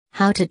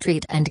How to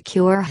treat and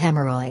cure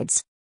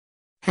hemorrhoids.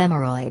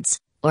 Hemorrhoids,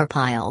 or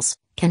piles,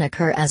 can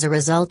occur as a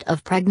result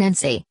of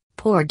pregnancy,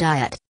 poor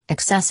diet,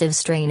 excessive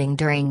straining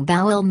during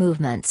bowel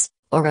movements,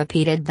 or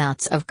repeated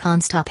bouts of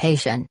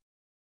constipation.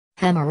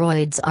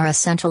 Hemorrhoids are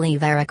essentially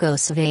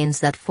varicose veins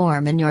that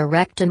form in your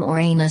rectum or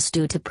anus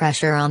due to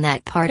pressure on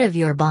that part of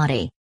your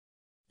body.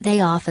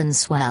 They often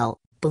swell,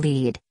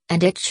 bleed,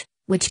 and itch,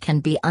 which can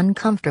be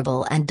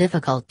uncomfortable and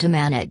difficult to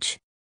manage.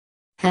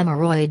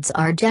 Hemorrhoids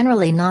are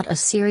generally not a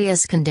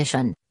serious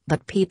condition,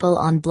 but people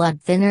on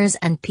blood thinners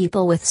and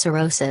people with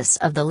cirrhosis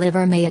of the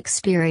liver may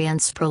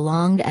experience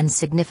prolonged and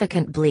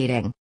significant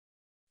bleeding.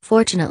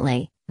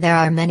 Fortunately, there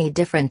are many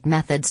different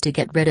methods to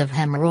get rid of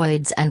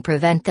hemorrhoids and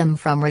prevent them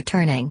from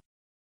returning.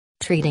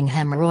 Treating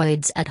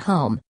hemorrhoids at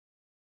home.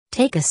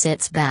 Take a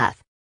sitz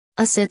bath.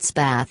 A sitz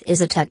bath is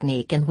a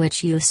technique in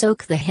which you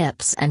soak the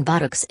hips and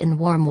buttocks in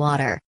warm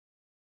water.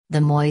 The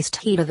moist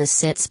heat of a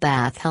sitz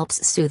bath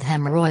helps soothe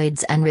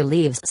hemorrhoids and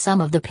relieves some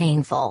of the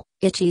painful,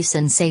 itchy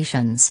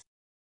sensations.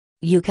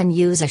 You can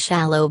use a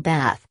shallow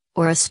bath,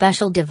 or a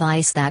special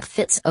device that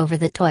fits over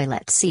the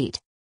toilet seat.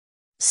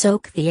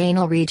 Soak the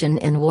anal region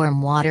in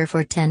warm water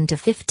for 10 to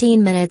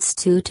 15 minutes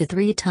 2 to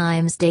 3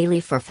 times daily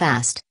for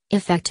fast,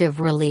 effective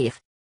relief.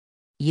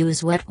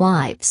 Use wet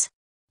wipes.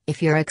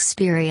 If you're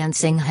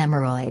experiencing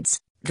hemorrhoids,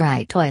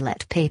 dry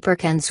toilet paper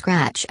can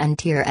scratch and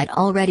tear at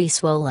already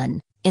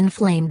swollen,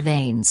 inflamed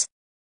veins.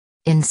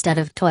 Instead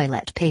of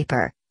toilet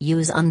paper,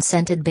 use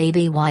unscented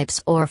baby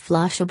wipes or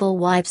flushable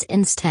wipes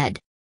instead.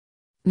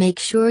 Make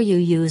sure you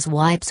use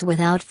wipes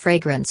without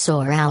fragrance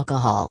or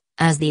alcohol,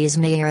 as these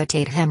may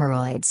irritate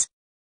hemorrhoids.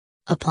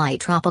 Apply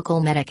topical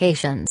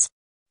medications.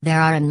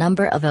 There are a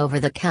number of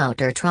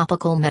over-the-counter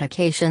topical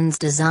medications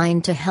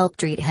designed to help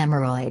treat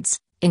hemorrhoids,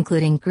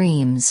 including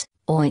creams,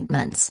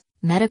 ointments,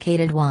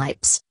 medicated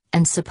wipes,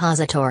 and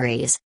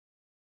suppositories.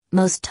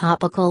 Most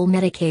topical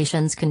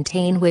medications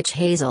contain witch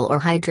hazel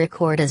or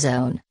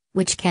hydrocortisone,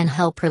 which can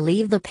help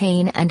relieve the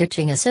pain and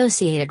itching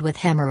associated with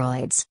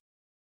hemorrhoids.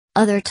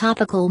 Other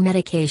topical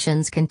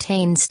medications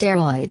contain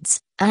steroids,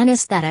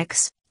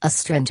 anesthetics,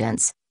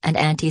 astringents, and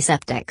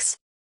antiseptics.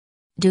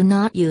 Do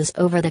not use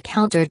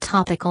over-the-counter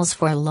topicals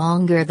for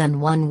longer than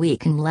 1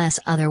 week unless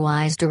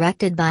otherwise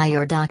directed by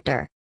your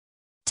doctor.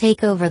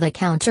 Take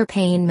over-the-counter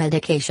pain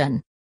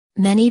medication.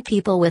 Many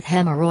people with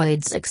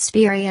hemorrhoids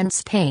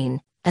experience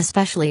pain,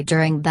 especially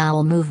during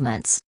bowel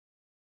movements.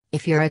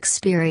 If you're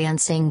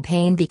experiencing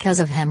pain because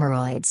of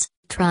hemorrhoids,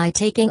 try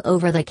taking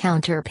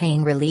over-the-counter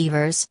pain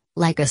relievers,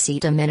 like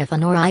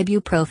acetaminophen or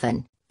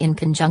ibuprofen, in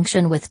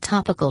conjunction with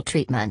topical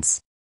treatments.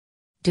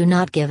 Do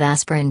not give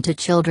aspirin to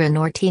children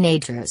or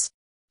teenagers.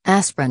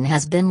 Aspirin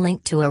has been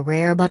linked to a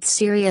rare but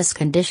serious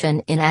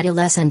condition in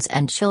adolescents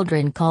and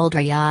children called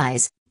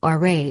Reye's, or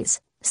Ray's,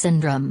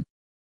 syndrome.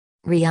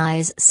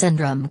 Reye's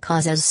syndrome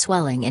causes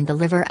swelling in the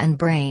liver and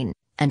brain,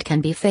 and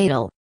can be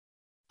fatal.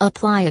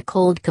 Apply a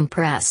cold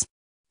compress.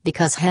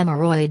 Because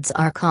hemorrhoids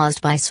are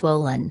caused by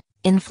swollen,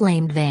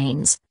 inflamed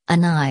veins,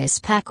 an ice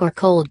pack or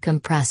cold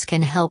compress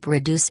can help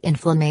reduce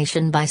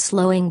inflammation by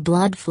slowing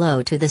blood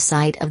flow to the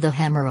site of the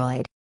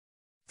hemorrhoid.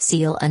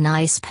 Seal an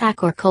ice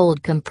pack or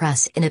cold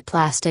compress in a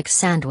plastic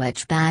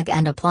sandwich bag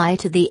and apply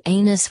to the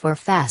anus for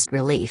fast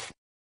relief.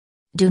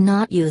 Do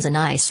not use an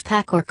ice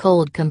pack or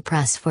cold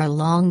compress for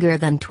longer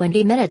than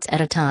 20 minutes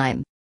at a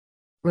time.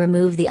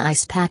 Remove the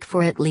ice pack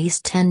for at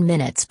least 10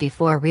 minutes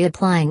before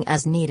reapplying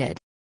as needed.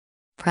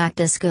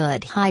 Practice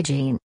good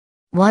hygiene.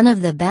 One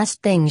of the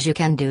best things you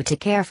can do to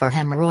care for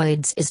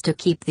hemorrhoids is to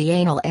keep the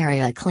anal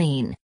area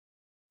clean.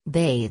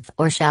 Bathe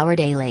or shower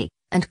daily,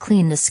 and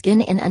clean the skin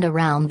in and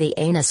around the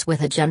anus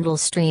with a gentle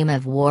stream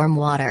of warm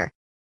water.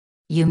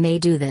 You may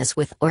do this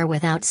with or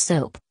without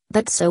soap,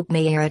 but soap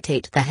may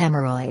irritate the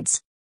hemorrhoids.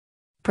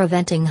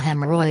 Preventing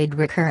hemorrhoid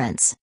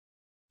recurrence.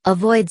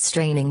 Avoid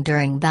straining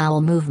during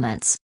bowel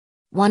movements.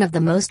 One of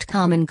the most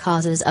common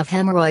causes of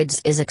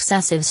hemorrhoids is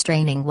excessive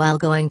straining while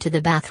going to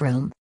the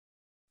bathroom.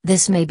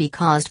 This may be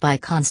caused by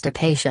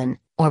constipation,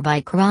 or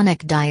by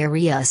chronic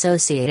diarrhea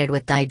associated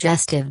with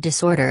digestive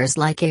disorders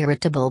like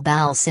irritable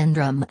bowel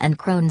syndrome and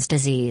Crohn's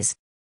disease.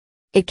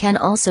 It can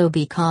also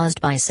be caused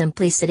by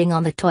simply sitting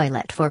on the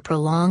toilet for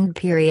prolonged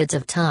periods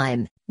of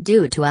time,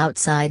 due to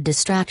outside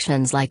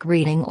distractions like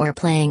reading or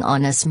playing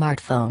on a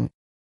smartphone.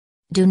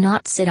 Do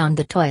not sit on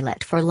the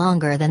toilet for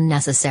longer than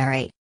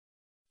necessary.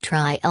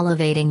 Try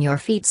elevating your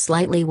feet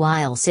slightly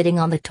while sitting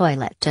on the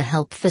toilet to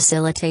help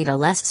facilitate a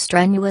less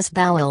strenuous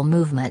bowel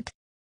movement.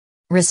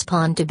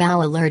 Respond to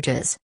bowel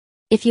urges.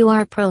 If you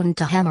are prone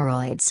to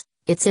hemorrhoids,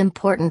 it's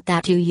important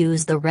that you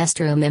use the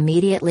restroom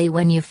immediately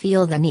when you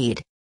feel the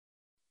need.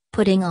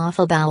 Putting off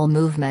a bowel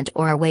movement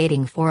or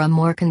waiting for a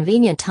more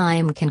convenient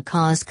time can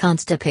cause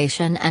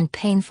constipation and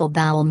painful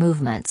bowel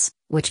movements,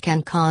 which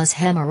can cause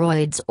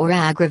hemorrhoids or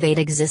aggravate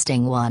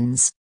existing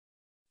ones.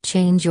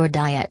 Change your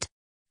diet.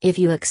 If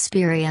you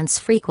experience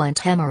frequent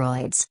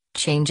hemorrhoids,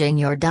 changing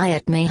your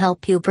diet may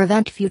help you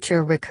prevent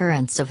future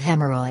recurrence of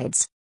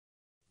hemorrhoids.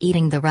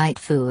 Eating the right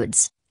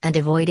foods, and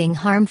avoiding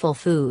harmful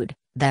food,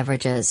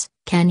 Beverages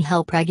can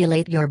help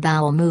regulate your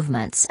bowel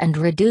movements and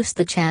reduce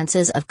the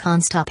chances of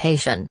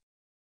constipation.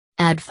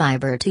 Add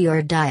fiber to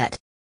your diet.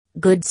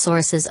 Good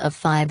sources of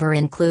fiber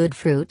include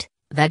fruit,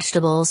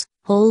 vegetables,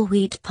 whole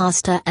wheat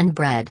pasta and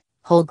bread,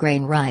 whole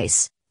grain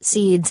rice,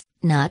 seeds,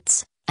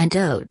 nuts, and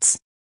oats.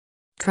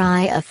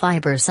 Try a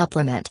fiber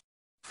supplement.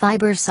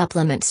 Fiber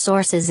supplement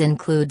sources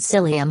include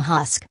psyllium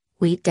husk,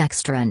 wheat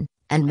dextrin,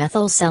 and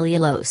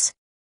methylcellulose.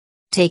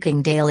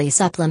 Taking daily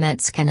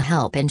supplements can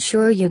help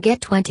ensure you get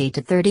 20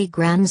 to 30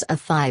 grams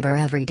of fiber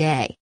every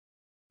day.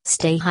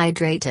 Stay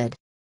hydrated.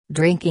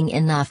 Drinking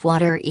enough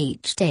water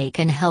each day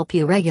can help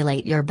you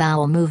regulate your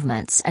bowel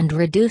movements and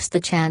reduce the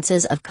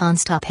chances of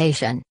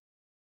constipation.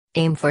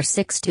 Aim for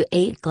 6 to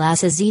 8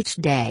 glasses each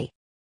day.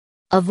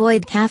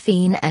 Avoid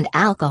caffeine and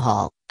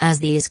alcohol, as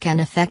these can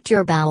affect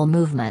your bowel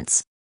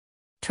movements.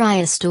 Try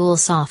a stool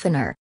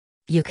softener.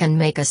 You can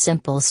make a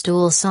simple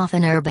stool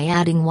softener by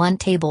adding 1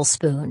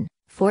 tablespoon,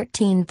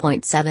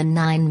 14.79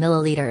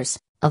 milliliters,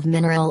 of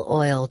mineral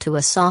oil to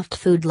a soft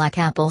food like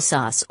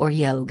applesauce or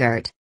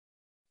yogurt.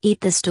 Eat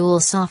the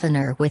stool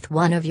softener with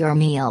one of your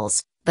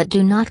meals, but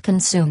do not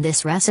consume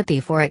this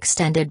recipe for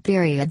extended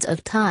periods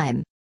of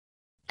time.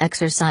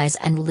 Exercise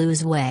and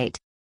lose weight.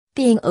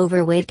 Being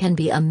overweight can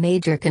be a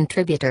major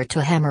contributor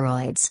to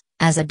hemorrhoids,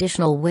 as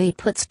additional weight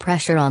puts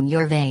pressure on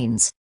your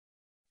veins.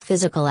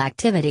 Physical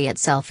activity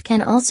itself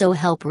can also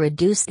help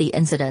reduce the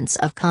incidence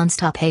of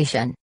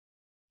constipation.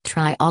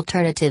 Try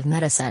alternative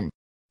medicine.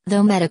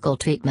 Though medical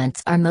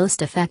treatments are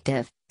most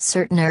effective,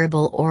 certain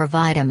herbal or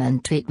vitamin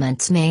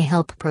treatments may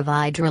help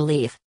provide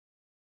relief.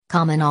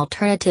 Common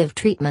alternative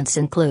treatments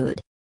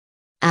include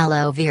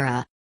aloe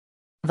vera,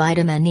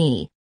 vitamin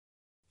E,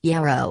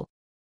 yarrow,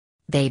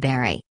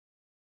 bayberry,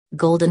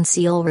 golden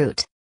seal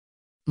root,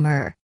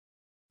 myrrh,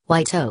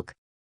 white oak.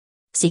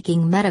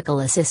 Seeking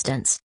medical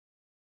assistance.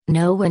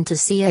 Know when to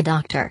see a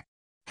doctor.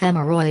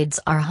 Hemorrhoids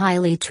are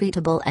highly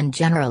treatable and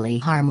generally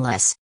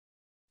harmless.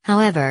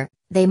 However,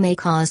 they may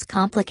cause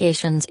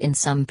complications in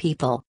some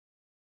people.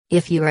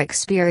 If you are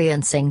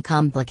experiencing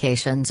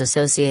complications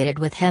associated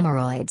with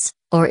hemorrhoids,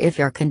 or if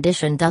your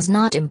condition does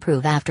not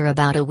improve after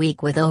about a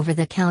week with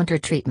over-the-counter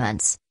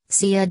treatments,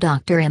 see a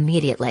doctor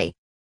immediately.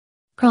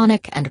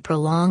 Chronic and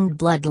prolonged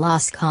blood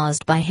loss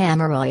caused by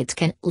hemorrhoids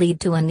can lead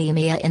to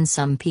anemia in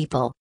some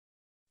people.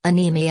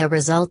 Anemia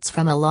results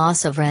from a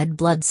loss of red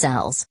blood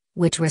cells,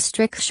 which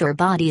restricts your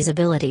body's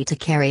ability to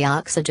carry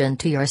oxygen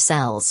to your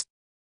cells.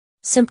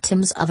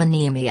 Symptoms of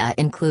anemia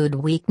include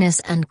weakness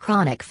and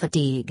chronic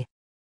fatigue.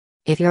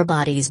 If your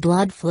body's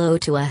blood flow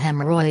to a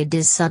hemorrhoid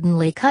is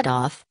suddenly cut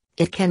off,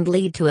 it can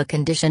lead to a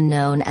condition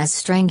known as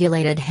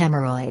strangulated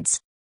hemorrhoids.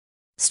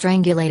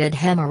 Strangulated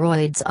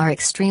hemorrhoids are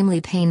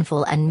extremely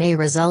painful and may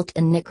result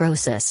in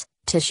necrosis,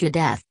 tissue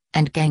death,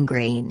 and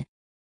gangrene.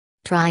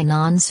 Try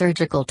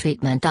non-surgical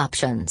treatment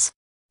options.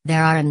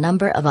 There are a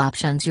number of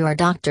options your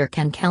doctor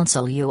can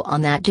counsel you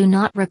on that do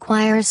not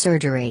require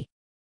surgery.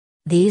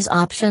 These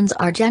options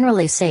are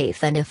generally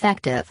safe and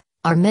effective,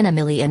 are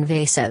minimally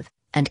invasive,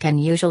 and can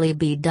usually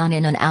be done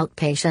in an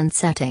outpatient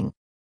setting.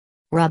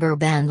 Rubber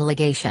band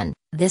ligation.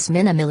 This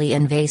minimally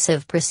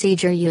invasive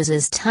procedure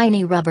uses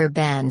tiny rubber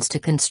bands to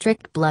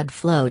constrict blood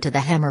flow to the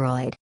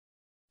hemorrhoid.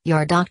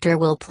 Your doctor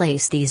will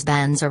place these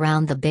bands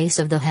around the base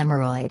of the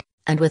hemorrhoid,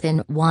 and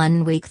within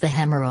 1 week the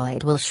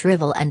hemorrhoid will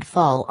shrivel and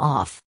fall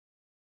off.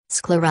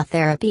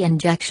 Sclerotherapy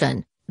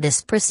injection.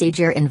 This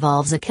procedure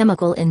involves a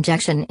chemical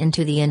injection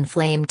into the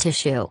inflamed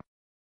tissue.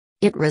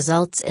 It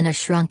results in a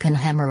shrunken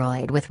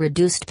hemorrhoid with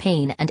reduced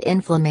pain and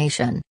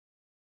inflammation.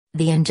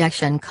 The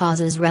injection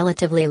causes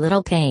relatively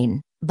little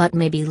pain, but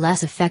may be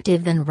less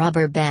effective than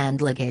rubber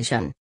band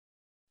ligation.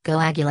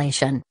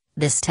 Coagulation.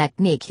 This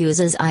technique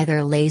uses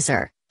either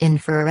laser,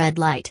 infrared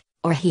light,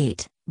 or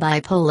heat,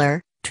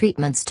 bipolar,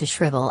 treatments to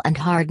shrivel and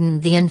harden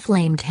the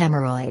inflamed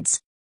hemorrhoids.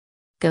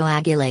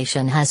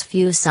 Coagulation has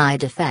few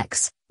side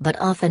effects, but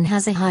often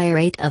has a high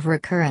rate of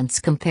recurrence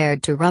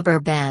compared to rubber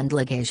band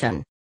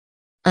ligation.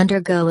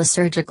 Undergo a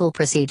surgical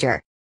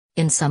procedure.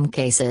 In some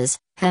cases,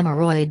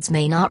 hemorrhoids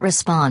may not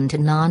respond to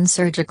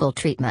non-surgical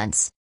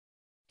treatments.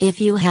 If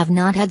you have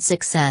not had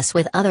success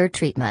with other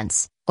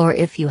treatments, or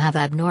if you have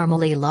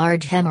abnormally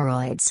large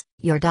hemorrhoids,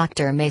 your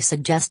doctor may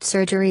suggest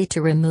surgery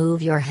to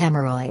remove your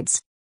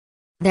hemorrhoids.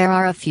 There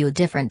are a few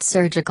different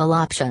surgical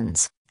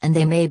options, and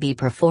they may be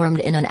performed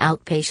in an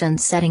outpatient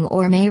setting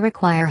or may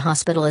require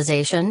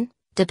hospitalization,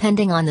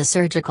 depending on the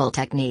surgical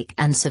technique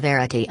and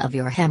severity of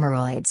your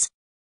hemorrhoids.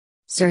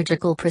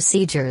 Surgical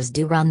procedures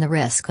do run the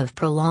risk of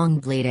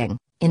prolonged bleeding,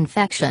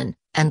 infection,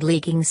 and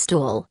leaking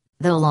stool,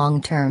 though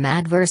long-term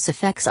adverse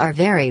effects are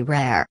very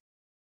rare.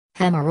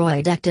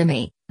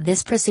 Hemorrhoidectomy.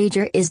 This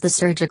procedure is the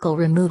surgical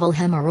removal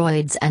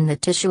hemorrhoids and the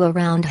tissue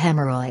around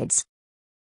hemorrhoids.